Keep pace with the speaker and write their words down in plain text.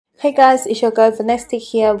Hey guys, it's your girl Vanessa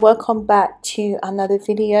here. Welcome back to another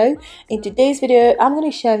video. In today's video, I'm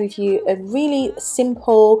going to share with you a really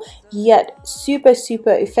simple yet super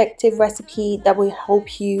effective recipe that will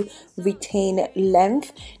help you retain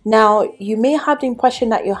length. Now, you may have the impression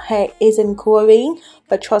that your hair isn't growing,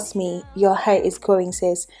 but trust me, your hair is growing,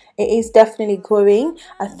 sis. It is definitely growing.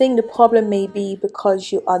 I think the problem may be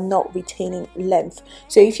because you are not retaining length.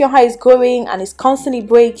 So if your hair is growing and it's constantly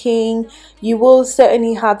breaking, you will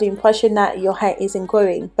certainly have the impression that your hair isn't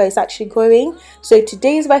growing, but it's actually growing. So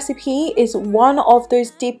today's recipe is one of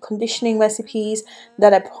those deep conditioning recipes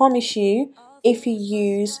that I promise you, if you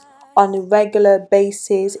use on a regular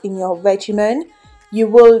basis in your regimen, you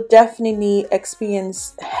will definitely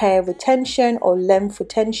experience hair retention or length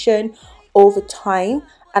retention over time.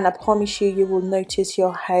 And I promise you, you will notice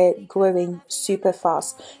your hair growing super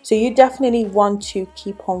fast. So you definitely want to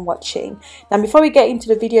keep on watching. Now, before we get into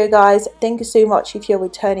the video, guys, thank you so much if you're a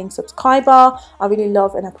returning subscriber. I really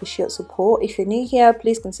love and appreciate support. If you're new here,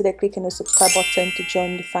 please consider clicking the subscribe button to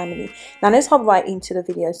join the family. Now, let's hop right into the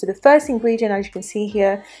video. So the first ingredient, as you can see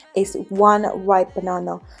here, is one ripe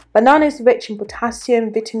banana. Banana is rich in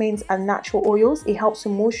potassium, vitamins, and natural oils. It helps to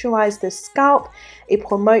moisturize the scalp. It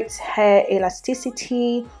promotes hair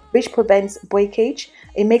elasticity, which prevents breakage.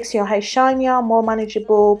 It makes your hair shinier, more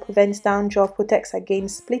manageable, prevents dandruff, protects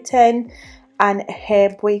against splitting and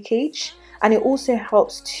hair breakage. And it also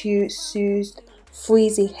helps to soothe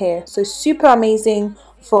frizzy hair. So super amazing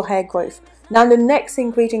for hair growth. Now the next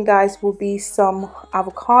ingredient, guys, will be some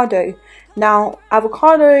avocado. Now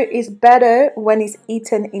avocado is better when it's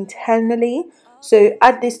eaten internally. So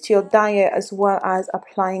add this to your diet as well as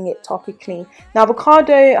applying it topically. Now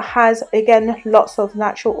avocado has, again, lots of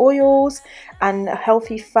natural oils and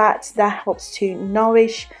healthy fats that helps to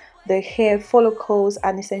nourish the hair follicles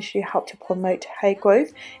and essentially help to promote hair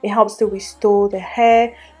growth. It helps to restore the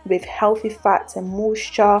hair with healthy fats and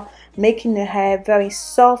moisture, making the hair very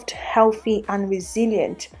soft, healthy, and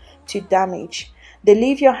resilient to damage. They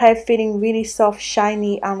leave your hair feeling really soft,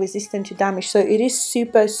 shiny, and resistant to damage. So it is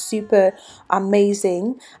super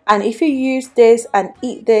amazing. And if you use this and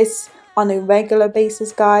eat this on a regular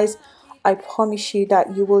basis, guys, I promise you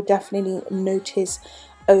that you will definitely notice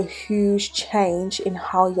a huge change in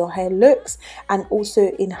how your hair looks and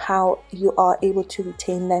also in how you are able to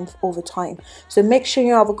retain length over time. So make sure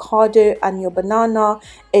your avocado and your banana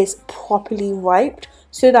is properly ripe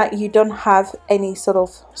so that you don't have any sort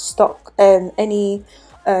of stock,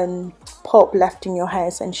 pulp left in your hair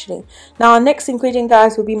essentially. Now our next ingredient,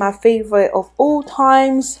 guys, will be my favorite of all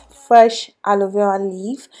times, fresh aloe vera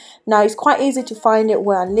leaf. Now it's quite easy to find it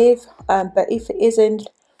where I live, but if it isn't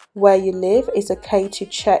where you live, it's okay to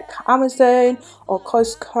check Amazon or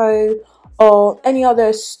Costco or any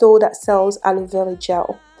other store that sells aloe vera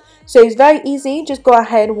gel. So it's very easy. Just go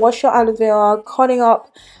ahead, wash your aloe vera, cut it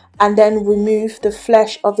up, and then remove the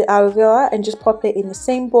flesh of the aloe vera and just pop it in the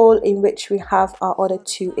same bowl in which we have our other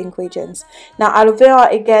two ingredients. Now aloe vera,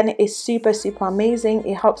 again, is super amazing.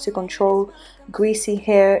 It helps to control greasy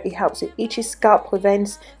hair, it helps with itchy scalp,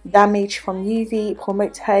 prevents damage from UV,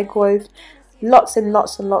 promotes hair growth. Lots and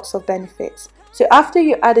lots of benefits. So after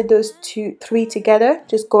you added those three together,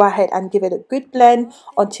 just go ahead and give it a good blend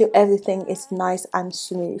until everything is nice and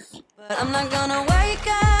smooth. But I'm not gonna wake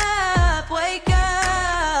up,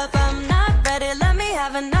 I'm not ready, let me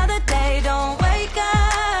have another day, don't wake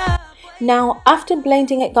up. Now after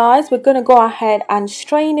blending it, guys, we're gonna go ahead and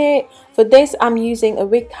strain it. For this, I'm using a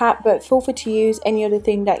wig cap, but feel free to use any other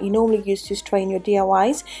thing that you normally use to strain your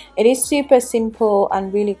DIYs. It is super simple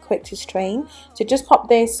and really quick to strain. So just pop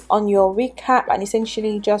this on your wig cap and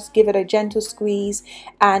essentially just give it a gentle squeeze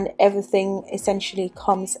and everything essentially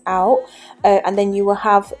comes out. And then you will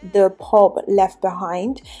have the pulp left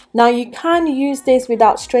behind. Now you can use this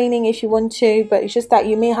without straining if you want to, but it's just that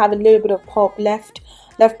you may have a little bit of pulp left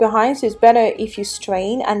behind, so it's better if you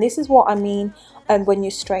strain. And this is what I mean when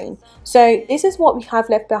you strain. So this is what we have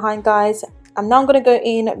left behind, guys. I'm now going to go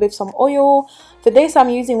in with some oil. For this, I'm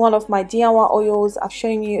using one of my DIY oils. I've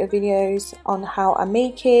shown you videos on how I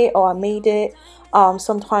make it, or I made it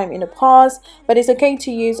sometime in the past, but it's okay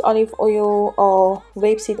to use olive oil or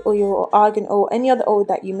rapeseed oil or argan oil, any other oil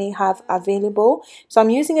that you may have available. So I'm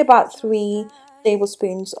using about 3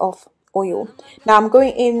 tablespoons of oil. Now I'm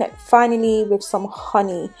going in finally with some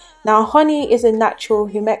honey. Now honey is a natural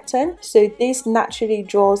humectant, so this naturally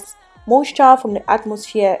draws moisture from the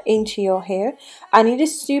atmosphere into your hair, and it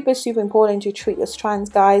is super important to treat your strands,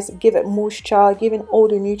 guys. Give it moisture, give it all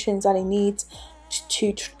the nutrients that it needs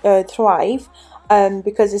to thrive,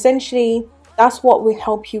 because essentially that's what will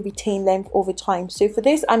help you retain length over time. So for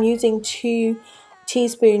this, I'm using 2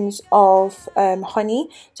 teaspoons of honey.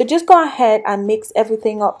 So just go ahead and mix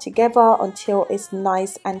everything up together until it's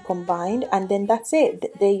nice and combined, and then that's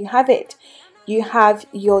it. There you have it. You have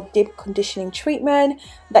your deep conditioning treatment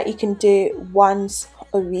that you can do once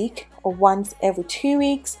a week or once every 2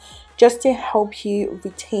 weeks, just to help you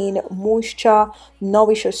retain moisture,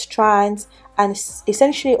 nourish your strands, and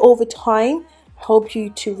essentially over time help you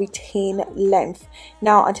to retain length.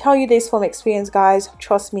 Now I tell you this from experience, guys,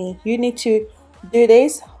 trust me, you need to do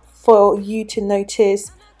this for you to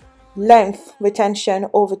notice length retention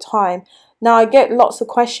over time. Now I get lots of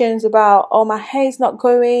questions about, oh, my hair is not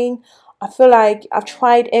growing, I feel like I've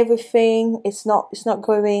tried everything, it's not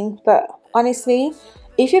growing. But honestly,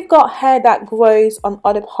 if you've got hair that grows on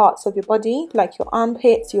other parts of your body, like your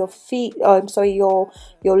armpits, your feet, your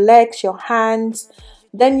legs, your hands,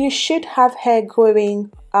 then you should have hair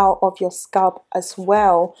growing out of your scalp as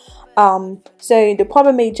well. So the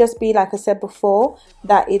problem may just be, like I said before,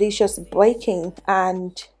 that it is just breaking,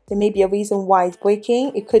 and there may be a reason why it's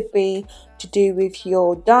breaking. It could be to do with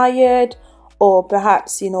your diet, or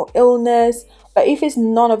perhaps, you know, illness. But if it's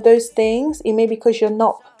none of those things, it may be because you're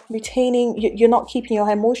not retaining, you're not keeping your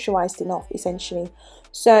hair moisturized enough, essentially.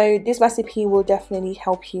 So this recipe will definitely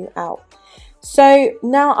help you out. So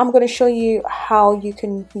now I'm going to show you how you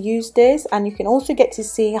can use this, and you can also get to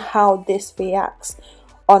see how this reacts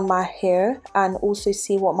on my hair and also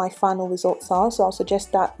see what my final results are. So I'll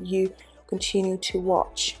suggest that you continue to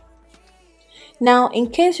watch. Now,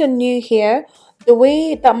 in case you're new here, the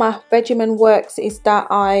way that my regimen works is that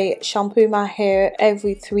I shampoo my hair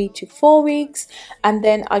every 3 to 4 weeks, and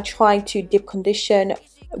then I try to deep condition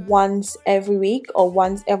once every week or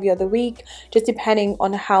once every other week, just depending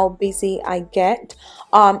on how busy I get.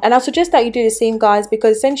 And I suggest that you do the same, guys,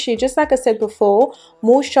 because essentially, just like I said before,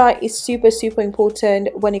 moisture is super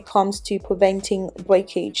important when it comes to preventing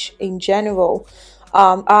breakage in general.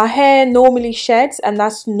 Our hair normally sheds, and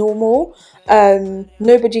that's normal.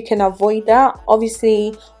 Nobody can avoid that.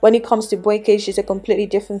 Obviously, when it comes to breakage, it's a completely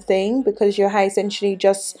different thing, because your hair essentially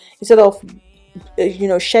just, instead of, you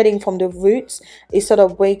know, shedding from the roots, is sort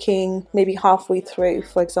of breaking maybe halfway through,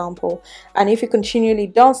 for example. And if it continually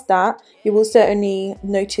does that, you will certainly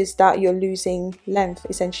notice that you're losing length,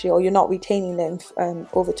 essentially, or you're not retaining length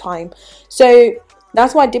over time. So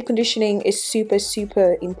that's why deep conditioning is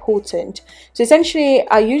super important. So essentially,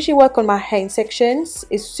 I usually work on my hair in sections.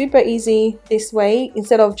 It's super easy this way,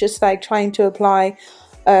 instead of just like trying to apply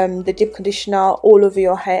the deep conditioner all over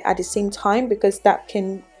your hair at the same time, because that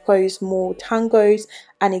can cause more tangles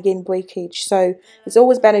and again breakage. So it's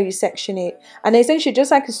always better you section it. And essentially, just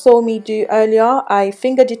like you saw me do earlier, I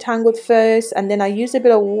finger detangled first, and then I used a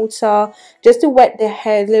bit of water just to wet the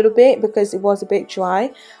hair a little bit because it was a bit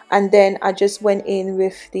dry, and then I just went in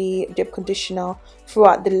with the deep conditioner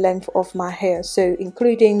throughout the length of my hair, so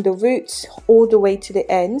including the roots all the way to the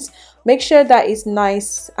ends. Make sure that it's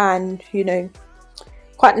nice and, you know,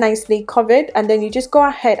 quite nicely covered, and then you just go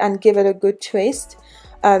ahead and give it a good twist,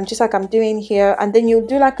 just like I'm doing here. And then you'll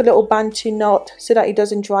do like a little bantu knot so that it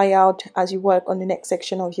doesn't dry out as you work on the next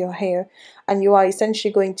section of your hair. And you are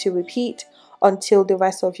essentially going to repeat until the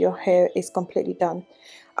rest of your hair is completely done.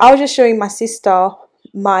 I was just showing my sister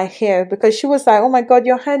my hair because she was like, oh my god,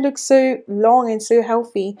 your hair looks so long and so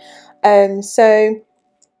healthy. So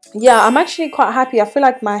yeah, I'm actually quite happy. I feel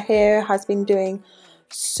like my hair has been doing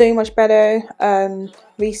so much better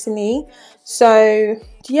recently. So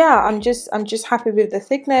yeah, I'm just happy with the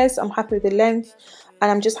thickness, I'm happy with the length,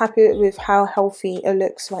 and I'm just happy with how healthy it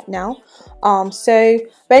looks right now. But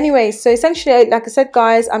anyway, so essentially, like I said,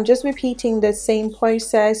 guys, I'm just repeating the same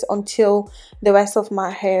process until the rest of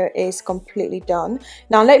my hair is completely done.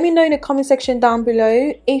 Now let me know in the comment section down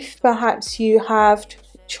below if perhaps you have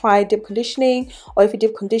try deep conditioning, or if you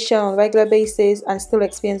deep condition on a regular basis and still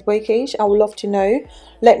experience breakage. I would love to know.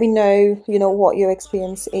 Let me know, you know, what your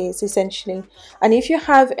experience is essentially. And if you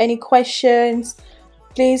have any questions,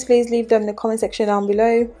 please leave them in the comment section down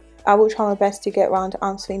below. I will try my best to get around to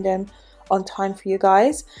answering them on time for you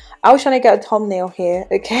guys. I was trying to get a thumbnail here,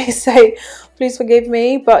 okay, so please forgive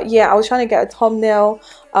me, but yeah, I was trying to get a thumbnail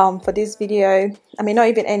for this video. I may not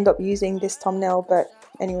even end up using this thumbnail, but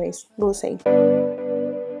anyways, we'll see.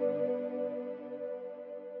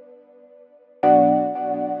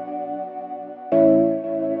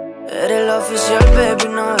 Oficial, baby,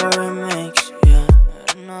 no remix, yeah.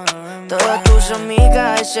 Todas tus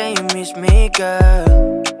amigas, say you miss me,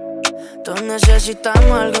 girl. Todos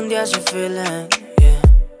necesitamos algún día ese feeling, yeah.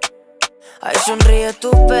 Ay, sonríe tú,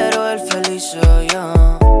 pero el feliz soy yo.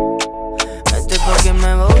 Vete pa' que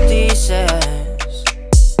me bautices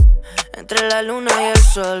Entre la luna y el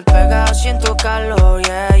sol, pegado siento calor,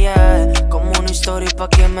 yeah, yeah. Como una historia pa'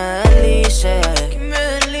 que me deslice,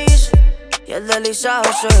 y el deslizado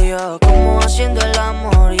soy yo, como haciendo el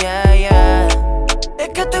amor, yeah, yeah. Es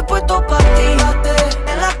que estoy puesto pa' ti,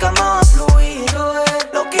 en la cama va a fluir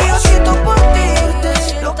lo que yo siento por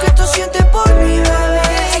ti, lo que tú sientes por mí, bebé.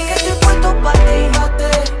 Es que estoy puesto pa' ti,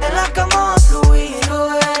 en la cama va a fluir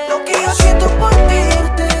lo que yo siento por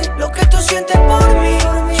ti, lo que tú sientes por mí.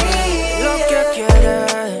 Lo que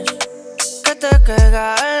quieres, que te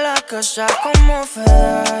caiga en la casa como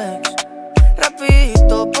FedEx.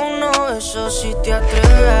 Rapidito pa' unos besos si te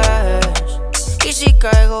atreves. Y si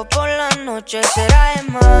caigo por la noche será de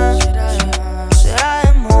más, será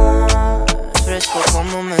de más. Fresco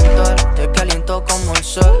como mentor, te caliento como el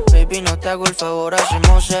sol. Baby, no te hago el favor,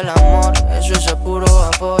 hacemos el amor. Eso es a puro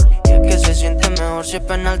vapor. Y es que se siente mejor si es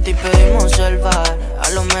penalti pedimos el VAR. A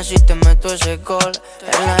lo Messi te meto ese gol.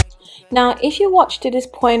 Now, if you watched to this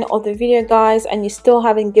point of the video, guys, and you still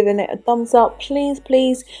haven't given it a thumbs up, please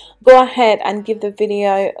go ahead and give the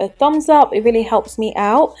video a thumbs up. It really helps me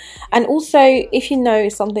out. And also, if you know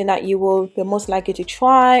something that you will be most likely to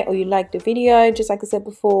try, or you like the video, just like I said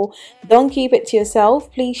before, don't keep it to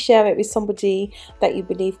yourself. Please share it with somebody that you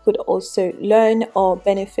believe could also learn or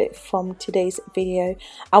benefit from today's video.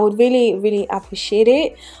 I would really appreciate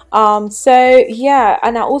it. So yeah,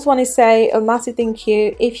 and I also want to say a massive thank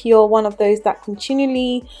you if you're one of those that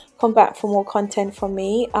continually come back for more content from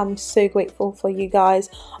me. I'm so grateful for you guys.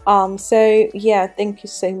 So yeah, thank you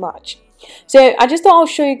so much. So I just thought I'll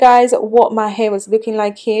show you guys what my hair was looking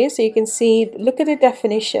like here, so you can see, look at the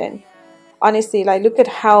definition. Honestly, like, look at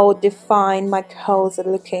how defined my curls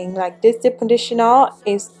are looking. Like, this deep conditioner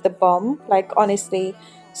is the bomb. Like, honestly,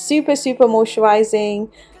 super moisturizing.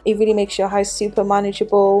 It really makes your hair super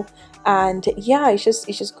manageable. And yeah, it's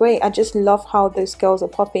just great. I just love how those curls are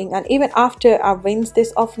popping. And even after I rinsed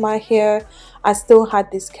this off my hair, I still had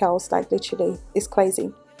these curls. Like, literally, it's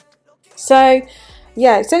crazy. So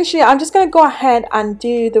yeah, essentially I'm just going to go ahead and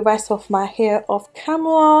do the rest of my hair off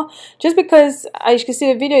camera, just because, as you can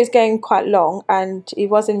see, the video is getting quite long and it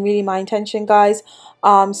wasn't really my intention, guys.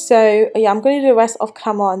 So yeah, I'm going to do the rest off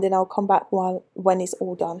camera and then I'll come back when it's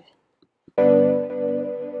all done.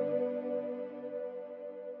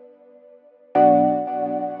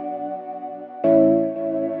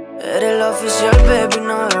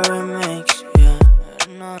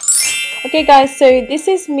 Okay guys, so this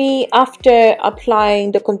is me after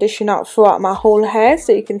applying the conditioner throughout my whole hair.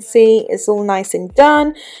 So you can see it's all nice and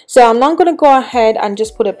done. So I'm now going to go ahead and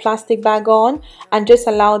just put a plastic bag on and just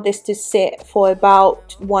allow this to sit for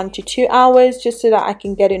about 1 to 2 hours, just so that I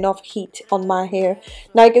can get enough heat on my hair.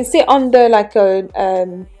 Now you can sit under like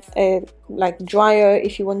a dryer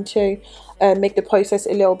if you want to make the process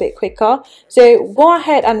a little bit quicker. So go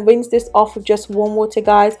ahead and rinse this off with just warm water,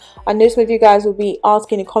 guys. I know some of you guys will be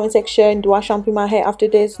asking in the comment section, do I shampoo my hair after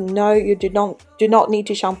this? No, you do not need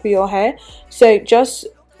to shampoo your hair. So just,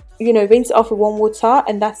 you know, rinse it off with warm water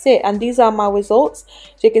and that's it. And these are my results.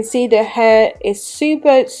 So you can see the hair is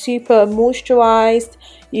super moisturized.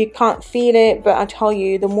 You can't feel it, but I tell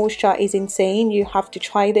you, the moisture is insane. You have to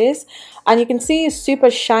try this. And you can see it's super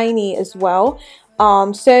shiny as well.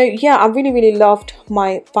 So yeah, I really loved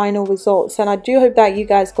my final results, and I do hope that you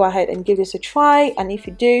guys go ahead and give this a try. And if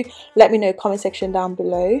you do, let me know in the comment section down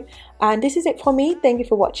below. And this is it for me. Thank you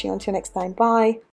for watching. Until next time, bye.